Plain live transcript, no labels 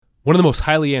One of the most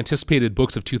highly anticipated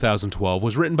books of 2012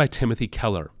 was written by Timothy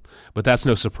Keller, but that's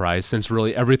no surprise since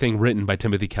really everything written by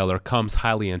Timothy Keller comes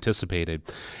highly anticipated,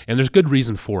 and there's good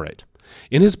reason for it.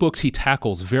 In his books, he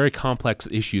tackles very complex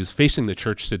issues facing the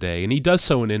church today, and he does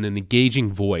so in an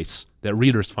engaging voice that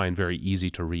readers find very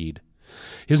easy to read.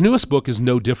 His newest book is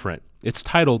no different. It's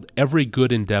titled Every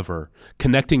Good Endeavor,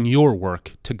 Connecting Your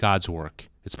Work to God's Work.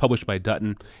 It's published by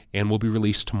Dutton and will be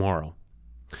released tomorrow.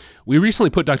 We recently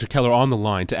put Dr. Keller on the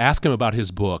line to ask him about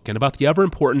his book and about the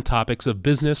ever-important topics of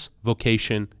business,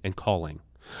 vocation, and calling.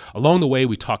 Along the way,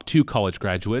 we talked to college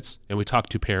graduates, and we talked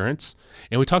to parents,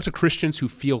 and we talked to Christians who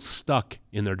feel stuck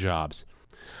in their jobs.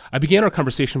 I began our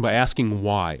conversation by asking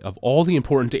why, of all the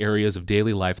important areas of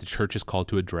daily life the church is called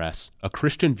to address, a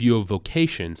Christian view of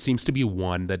vocation seems to be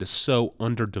one that is so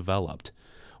underdeveloped.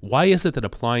 Why is it that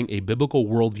applying a biblical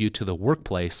worldview to the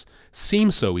workplace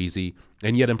seems so easy,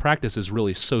 and yet in practice is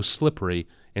really so slippery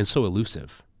and so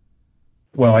elusive?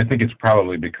 Well, I think it's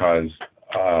probably because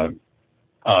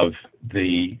of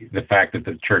the fact that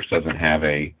the church doesn't have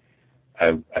a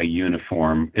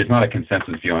uniform. It's not a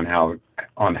consensus view on how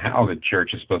the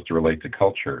church is supposed to relate to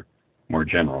culture more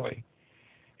generally.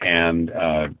 And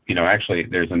actually,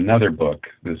 there's another book,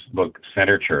 this book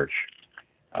Center Church,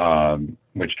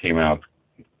 which came out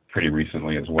pretty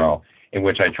recently as well, in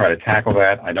which I try to tackle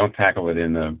that. I don't tackle it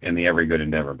in the Every Good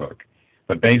Endeavor book,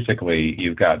 but basically,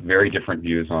 you've got very different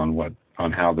views on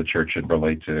how the church should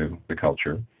relate to the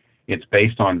culture. It's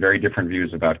based on very different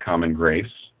views about common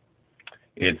grace.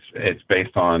 It's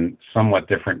based on somewhat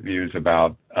different views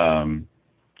about about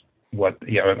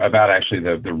actually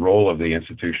the role of the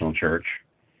institutional church.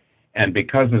 And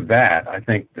because of that, I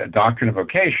think the doctrine of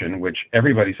vocation, which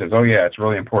everybody says, oh yeah, it's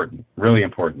really important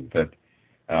that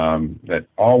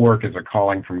all work is a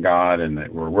calling from God, and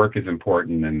that work is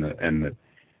important, and that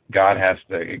God has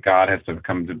to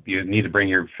come to. You need to bring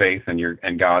your faith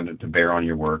and God to bear on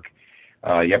your work.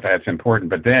 That's important.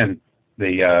 But then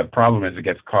the problem is it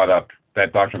gets caught up.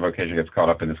 That doctrine of vocation gets caught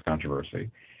up in this controversy,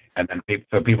 and then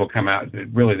so people come out.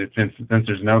 Really, since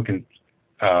there's no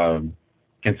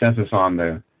consensus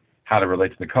on how to relate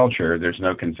to the culture, there's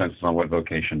no consensus on what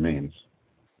vocation means.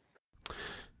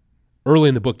 Early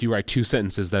in the book, you write two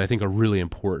sentences that I think are really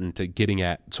important to getting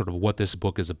at sort of what this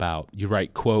book is about. You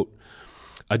write, quote,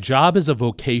 "A job is a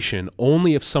vocation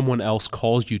only if someone else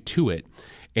calls you to it,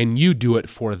 and you do it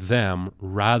for them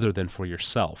rather than for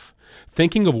yourself.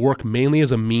 Thinking of work mainly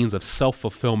as a means of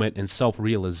self-fulfillment and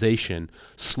self-realization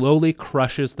slowly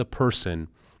crushes the person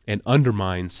and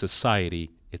undermines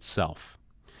society itself."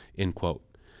 End quote.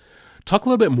 Talk a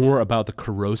little bit more about the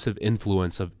corrosive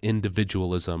influence of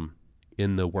individualism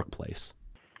in the workplace.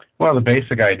 Well, the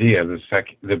basic idea,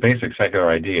 the basic secular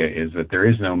idea, is that there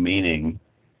is no meaning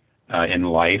in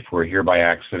life. We're here by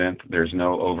accident. There's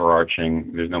no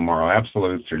overarching. There's no moral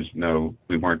absolutes.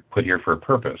 We weren't put here for a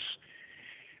purpose.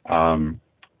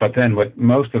 But then, what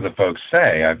most of the folks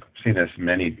say, I've seen this in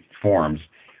many forms.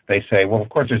 They say, "Well, of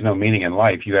course, there's no meaning in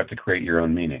life. You have to create your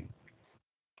own meaning."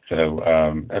 So,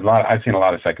 I've seen a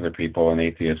lot of secular people and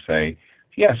atheists say,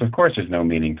 yes, of course there's no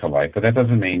meaning to life, but that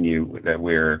doesn't mean that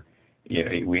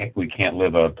we can't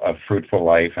live a fruitful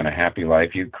life and a happy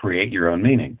life. You create your own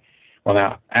meaning. Well,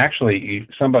 now, actually,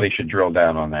 somebody should drill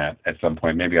down on that at some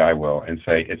point. Maybe I will, and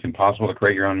say it's impossible to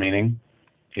create your own meaning.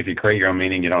 If you create your own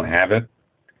meaning, you don't have it.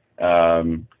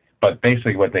 But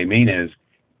basically, what they mean is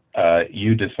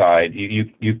you decide.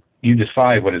 You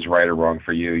decide what is right or wrong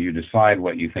for you. You decide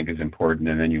what you think is important,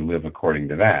 and then you live according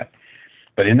to that.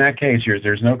 But in that case,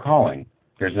 there's no calling.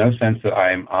 There's no sense that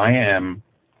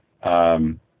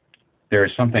there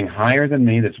is something higher than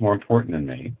me that's more important than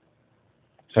me.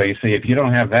 So you see, if you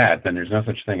don't have that, then there's no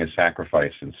such thing as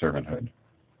sacrifice and servanthood.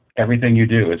 Everything you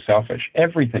do is selfish.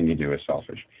 Everything you do is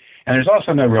selfish. And there's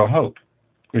also no real hope.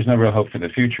 There's no real hope for the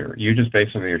future. You just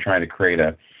basically are trying to create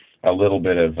a little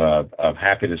bit of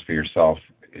happiness for yourself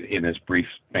in this brief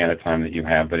span of time that you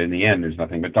have, but in the end, there's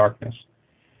nothing but darkness.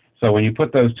 So when you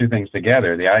put those two things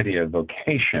together, the idea of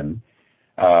vocation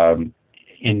and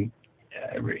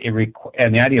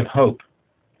the idea of hope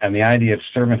and the idea of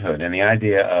servanthood and the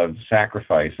idea of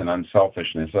sacrifice and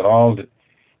unselfishness, it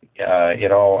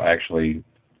all actually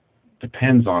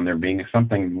depends on there being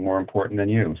something more important than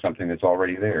you, something that's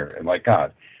already there, like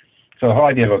God. So the whole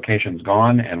idea of vocation's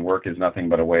gone, and work is nothing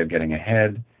but a way of getting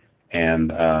ahead,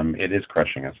 and it is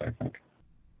crushing us, I think.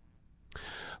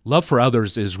 Love for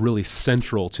others is really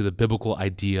central to the biblical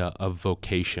idea of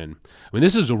vocation. I mean,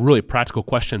 this is a really practical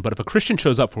question, but if a Christian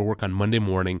shows up for work on Monday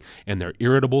morning and they're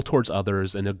irritable towards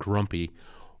others and they're grumpy,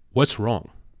 what's wrong?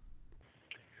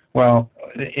 Well,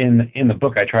 in the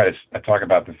book, I talk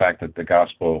about the fact that the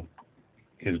gospel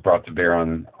is brought to bear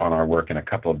on our work in a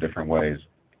couple of different ways.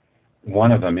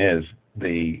 One of them is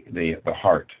the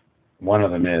heart. One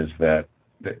of them is that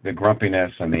the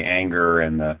grumpiness and the anger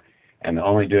and the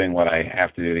only doing what I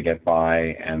have to do to get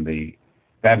by, and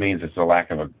that means it's a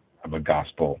lack of a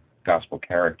gospel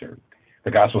character.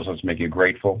 The gospel is supposed to make you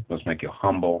grateful, supposed to make you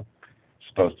humble,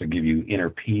 supposed to give you inner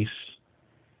peace.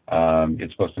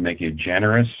 It's supposed to make you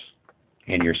generous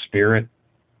in your spirit.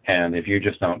 And if you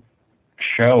just don't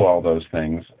show all those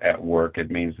things at work, it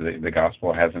means that the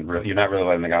gospel you're not really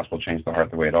letting the gospel change the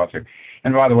heart the way it ought to.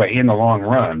 And by the way, in the long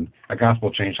run, a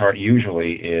gospel changed heart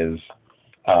usually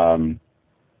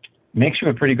makes you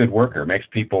a pretty good worker, makes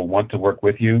people want to work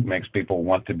with you, makes people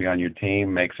want to be on your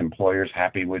team, makes employers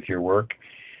happy with your work.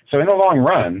 So in the long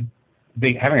run,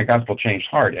 having a gospel changed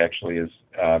heart actually is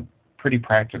pretty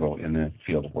practical in the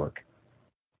field of work.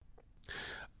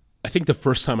 I think the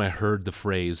first time I heard the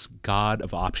phrase God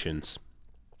of options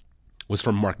was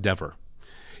from Mark Dever.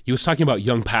 He was talking about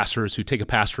young pastors who take a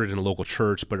pastorate in a local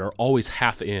church but are always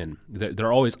half in.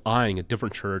 They're always eyeing a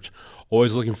different church,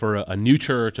 always looking for a new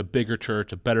church, a bigger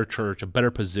church, a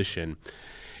better position.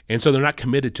 And so they're not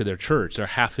committed to their church. They're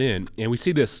half in. And we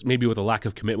see this maybe with a lack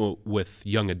of commitment with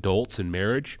young adults in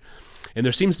marriage. And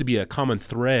there seems to be a common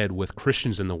thread with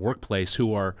Christians in the workplace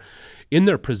who are in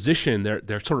their position,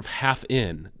 they're sort of half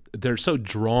in. They're so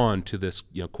drawn to this,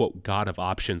 quote, God of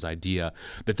options idea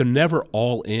that they're never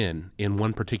all in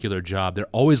one particular job. They're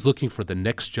always looking for the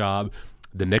next job,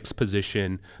 the next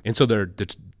position, and so they're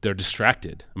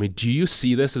distracted. I mean, do you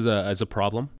see this as a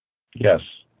problem? Yes,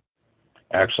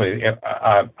 actually,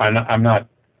 I'm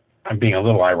being a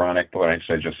little ironic when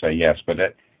I just say yes, but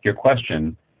your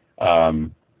question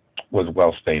was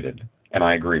well stated, and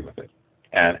I agree with it.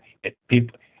 And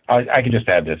I can just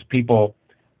add this: people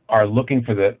are looking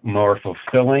for the more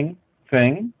fulfilling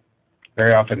thing.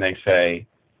 Very often they say,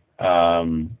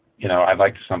 I'd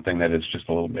like something that is just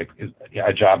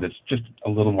a job that's just a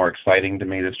little more exciting to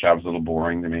me. This job's a little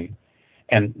boring to me,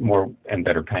 and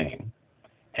better paying.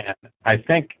 And I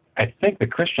think the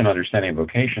Christian understanding of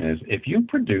vocation is if you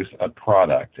produce a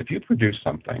product, if you produce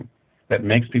something that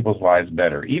makes people's lives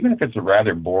better, even if it's a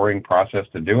rather boring process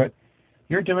to do it,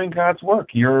 you're doing God's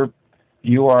work. You're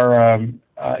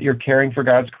caring for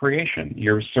God's creation.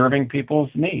 You're serving people's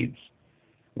needs.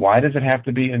 Why does it have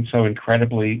to be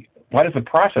why does the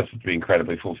process have to be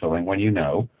incredibly fulfilling when you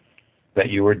know that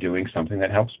you are doing something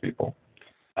that helps people?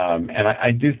 And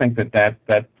I do think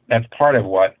that's part of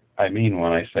what I mean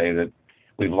when I say that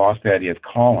we've lost the idea of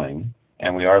calling,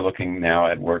 and we are looking now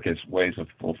at work as ways of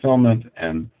fulfillment,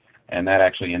 and that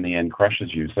actually in the end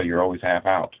crushes you, so you're always half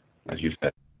out, as you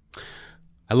said.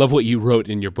 I love what you wrote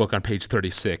in your book on page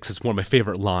 36. It's one of my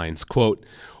favorite lines. Quote,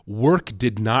 "Work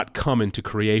did not come into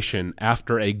creation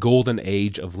after a golden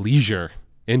age of leisure."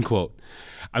 End quote.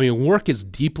 I mean, work is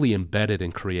deeply embedded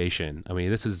in creation. I mean,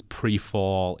 this is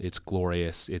pre-fall. It's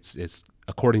glorious. It's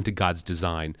according to God's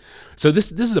design. So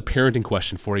this is a parenting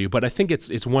question for you, but I think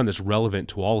it's one that's relevant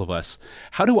to all of us.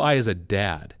 How do I, as a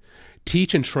dad,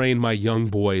 teach and train my young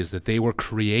boys that they were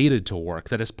created to work,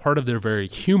 that is part of their very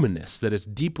humanness, that is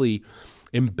deeply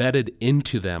embedded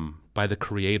into them by the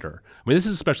Creator? I mean, this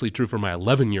is especially true for my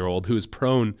 11-year-old who is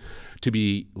prone to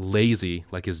be lazy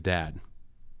like his dad.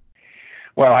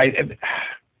 Well,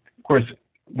 of course,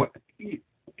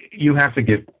 you have to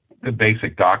give the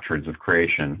basic doctrines of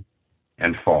creation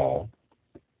and fall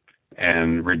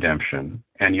and redemption,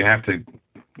 and you have to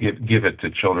give it to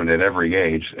children at every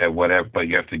age, at whatever, but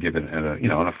you have to give it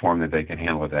in a form that they can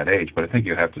handle at that age. But I think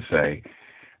you have to say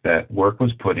that work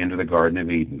was put into the Garden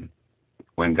of Eden.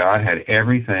 When God had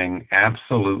everything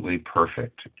absolutely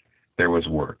perfect, there was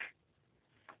work.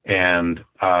 And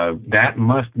that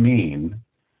must mean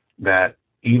that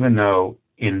even though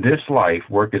in this life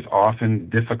work is often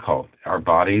difficult, our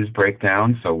bodies break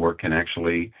down, so work can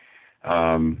actually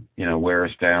wear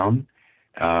us down.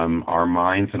 Our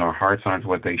minds and our hearts aren't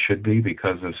what they should be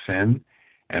because of sin,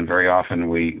 and very often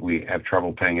we have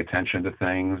trouble paying attention to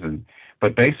things.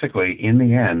 But basically, in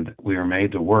the end, we are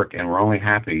made to work, and we're only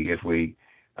happy if we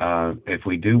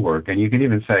do work. And you can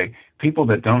even say people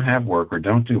that don't have work or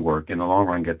don't do work in the long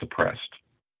run get depressed.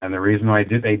 And the reason why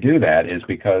they do that is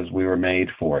because we were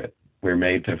made for it. We were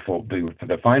made to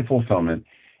find fulfillment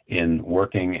in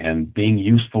working and being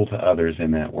useful to others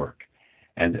in that work.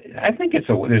 And I think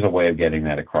there's a way of getting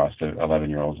that across to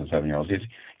 11-year-olds and 7-year-olds.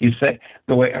 You say,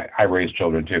 the way I raise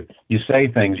children too, you say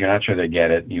things, you're not sure they get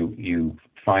it, you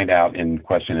find out in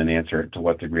question and answer to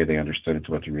what degree they understood it,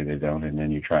 to what degree they don't, and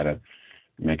then you try to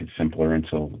make it simpler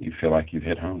until you feel like you've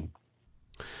hit home.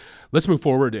 Let's move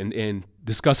forward and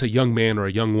discuss a young man or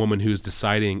a young woman who's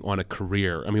deciding on a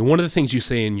career. I mean, one of the things you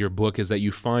say in your book is that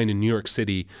you find in New York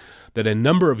City that a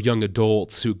number of young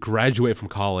adults who graduate from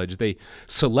college, they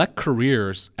select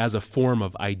careers as a form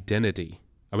of identity.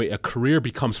 I mean, a career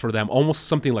becomes for them almost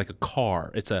something like a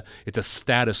car. It's a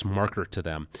status marker to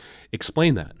them.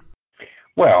 Explain that.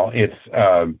 Well,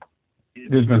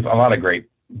 there's been a lot of great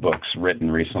books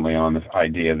written recently on this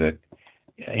idea that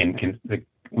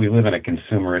we live in a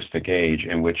consumeristic age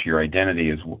in which your identity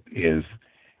is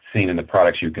seen in the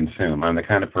products you consume. I'm the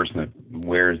kind of person that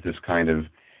wears this kind of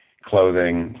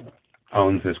clothing,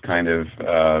 owns this kind of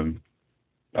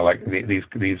these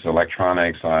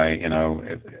electronics. These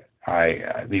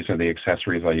are the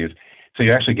accessories I use. So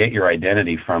you actually get your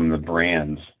identity from the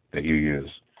brands that you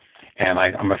use. And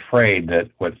I'm afraid that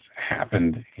what's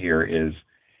happened here is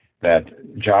that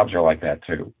jobs are like that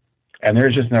too. And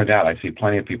there's just no doubt I see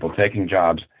plenty of people taking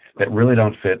jobs that really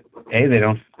don't fit.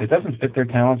 It doesn't fit their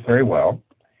talents very well.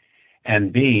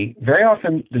 And B, very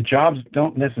often the jobs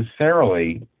don't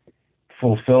necessarily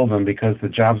fulfill them because the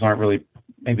jobs aren't really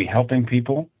maybe helping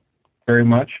people very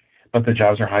much, but the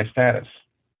jobs are high status.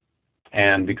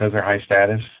 And because they're high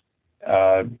status,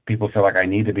 people feel like I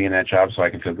need to be in that job so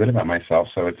I can feel good about myself,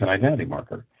 so it's an identity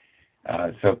marker.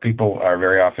 So people are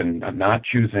very often not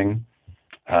choosing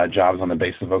jobs on the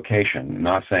basis of vocation,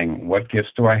 not saying what gifts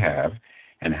do I have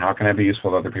and how can I be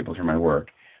useful to other people through my work,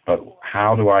 but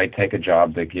how do I take a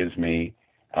job that gives me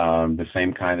the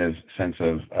same kind of sense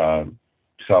of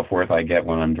self-worth I get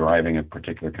when I'm driving a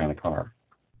particular kind of car.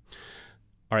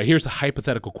 All right, here's a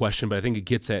hypothetical question, but I think it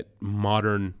gets at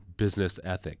modern business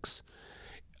ethics.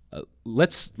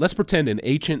 Let's pretend in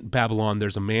ancient Babylon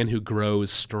there's a man who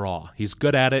grows straw. He's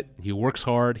good at it. He works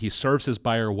hard. He serves his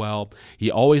buyer well.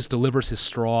 He always delivers his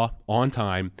straw on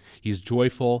time. He's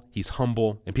joyful. He's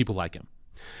humble, and people like him.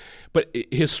 But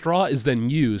his straw is then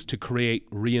used to create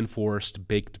reinforced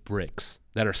baked bricks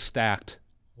that are stacked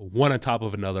one on top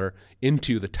of another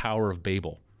into the Tower of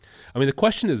Babel. I mean, the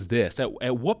question is this: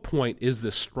 at what point is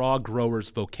the straw grower's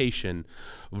vocation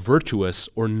virtuous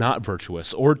or not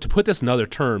virtuous? Or to put this in other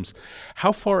terms,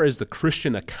 how far is the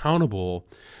Christian accountable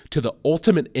to the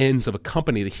ultimate ends of a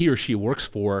company that he or she works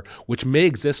for, which may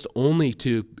exist only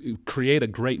to create a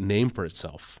great name for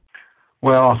itself?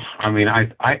 Well, I mean,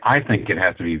 I think you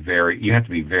have to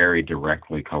be very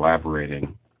directly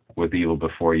collaborating with evil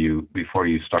before you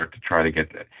start to try to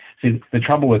get that. See, the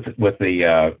trouble with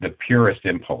the purest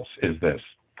impulse is this: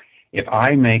 if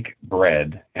I make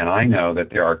bread and I know that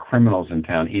there are criminals in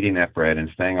town eating that bread and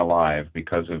staying alive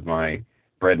because of my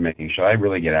bread making, should I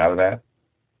really get out of that?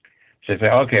 Should I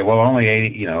say, okay, well, only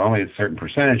a certain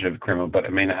percentage of criminals, but I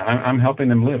mean, I'm helping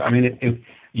them live. I mean, if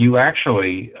you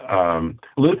actually,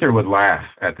 Luther would laugh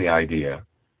at the idea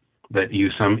that you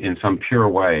in some pure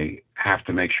way have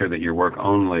to make sure that your work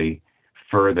only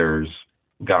furthers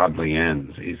godly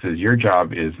ends. He says your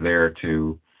job is there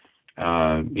to,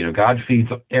 God feeds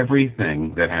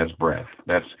everything that has breath.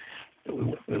 That's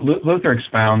Luther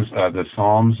expounds the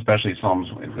Psalms, especially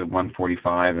Psalms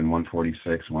 145 and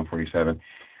 146 and 147,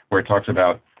 where it talks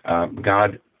about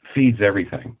God feeds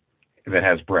everything that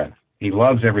has breath. He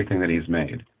loves everything that he's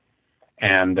made.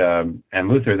 And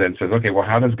Luther then says, okay, well,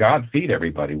 how does God feed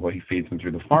everybody? Well, he feeds them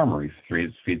through the farmer. He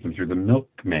feeds them through the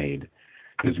milkmaid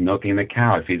who's milking the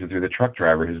cow. He feeds them through the truck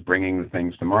driver who's bringing the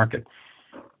things to market.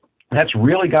 That's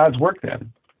really God's work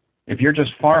then. If you're just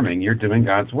farming, you're doing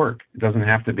God's work. It doesn't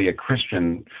have to be a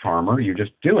Christian farmer. You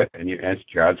just do it, and it's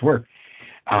God's work.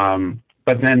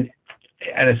 But then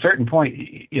at a certain point,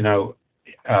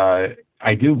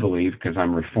 I do believe, because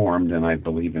I'm Reformed and I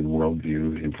believe in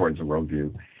worldview, importance of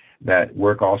worldview, that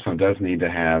work also does need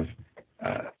to have,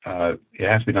 it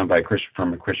has to be done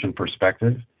from a Christian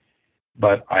perspective.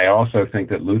 But I also think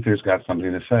that Luther's got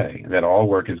something to say, that all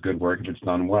work is good work if it's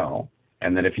done well.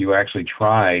 And that if you actually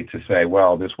try to say,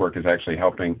 well, this work is actually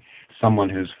helping someone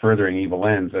who's furthering evil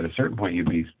ends, at a certain point you'd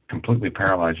be completely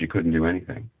paralyzed. You couldn't do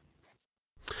anything.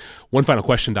 One final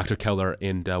question, Dr. Keller,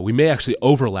 and we may actually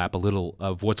overlap a little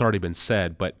of what's already been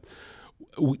said, but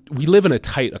we live in a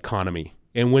tight economy.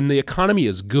 And when the economy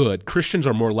is good, Christians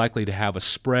are more likely to have a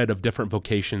spread of different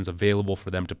vocations available for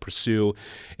them to pursue,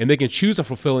 and they can choose a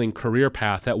fulfilling career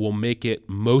path that will make it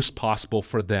most possible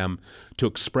for them to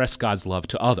express God's love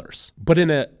to others. But in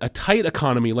a tight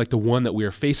economy like the one that we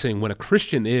are facing, when a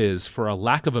Christian is, for a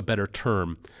lack of a better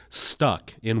term,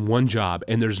 stuck in one job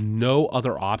and there's no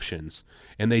other options,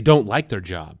 and they don't like their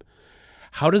job,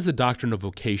 how does the doctrine of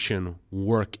vocation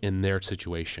work in their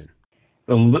situation?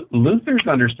 Luther's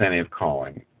understanding of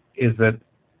calling is that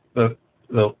the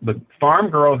farm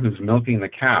girl who's milking the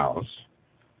cows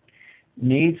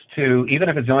needs to, even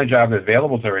if it's the only job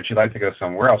available to her and she'd like to go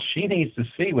somewhere else, she needs to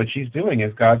see what she's doing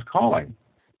as God's calling.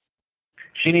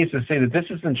 She needs to see that this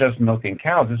isn't just milking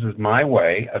cows. This is my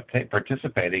way of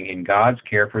participating in God's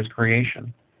care for his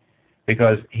creation,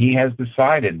 because he has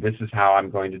decided this is how I'm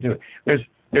going to do it.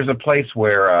 There's a place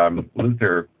where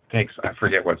Luther takes, I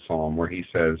forget what psalm, where he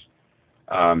says,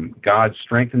 God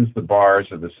strengthens the bars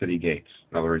of the city gates.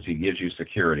 In other words, he gives you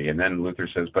security. And then Luther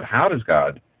says, but how does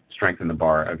God strengthen the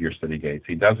bar of your city gates?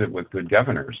 He does it with good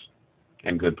governors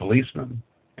and good policemen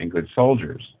and good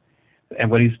soldiers. And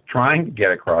what he's trying to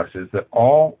get across is that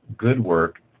all good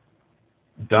work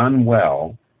done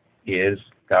well is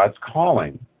God's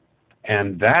calling.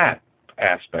 And that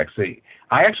aspect, see,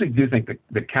 I actually do think that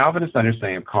the Calvinist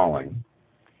understanding of calling,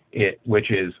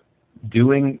 which is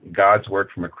doing God's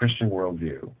work from a Christian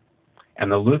worldview, and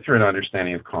the Lutheran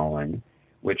understanding of calling,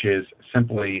 which is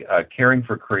simply caring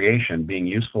for creation, being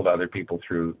useful to other people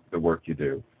through the work you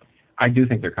do, I do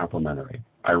think they're complementary.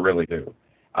 I really do.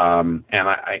 And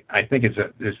I think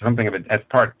there's something of it,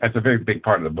 that's a very big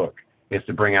part of the book, is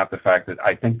to bring out the fact that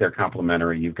I think they're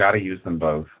complementary. You've got to use them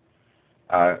both.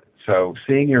 So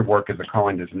seeing your work as a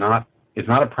calling is not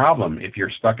a problem if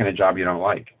you're stuck in a job you don't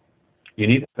like. You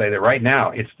need to say that right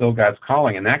now it's still God's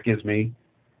calling, and that gives me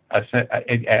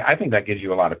I think that gives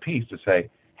you a lot of peace to say,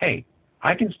 hey,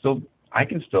 I can still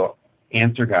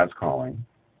answer God's calling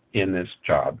in this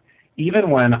job, even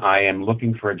when I am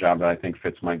looking for a job that I think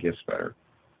fits my gifts better.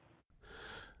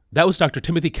 That was Dr.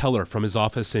 Timothy Keller from his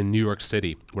office in New York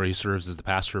City, where he serves as the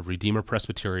pastor of Redeemer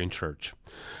Presbyterian Church.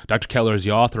 Dr. Keller is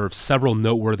the author of several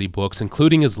noteworthy books,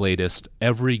 including his latest,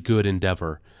 Every Good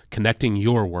Endeavor, Connecting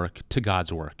Your Work to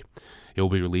God's Work. It will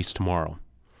be released tomorrow.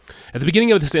 At the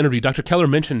beginning of this interview, Dr. Keller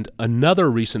mentioned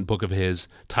another recent book of his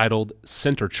titled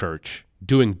Center Church,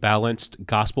 Doing Balanced,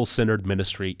 Gospel-Centered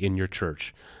Ministry in Your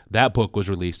Church. That book was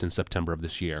released in September of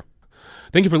this year.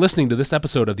 Thank you for listening to this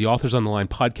episode of the Authors on the Line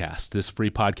podcast. This free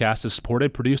podcast is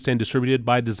supported, produced, and distributed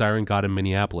by Desiring God in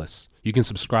Minneapolis. You can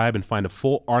subscribe and find a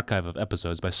full archive of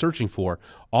episodes by searching for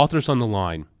Authors on the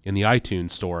Line in the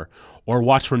iTunes store, or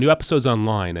watch for new episodes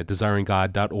online at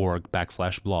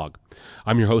desiringgod.org/blog.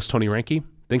 I'm your host, Tony Reinke.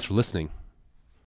 Thanks for listening.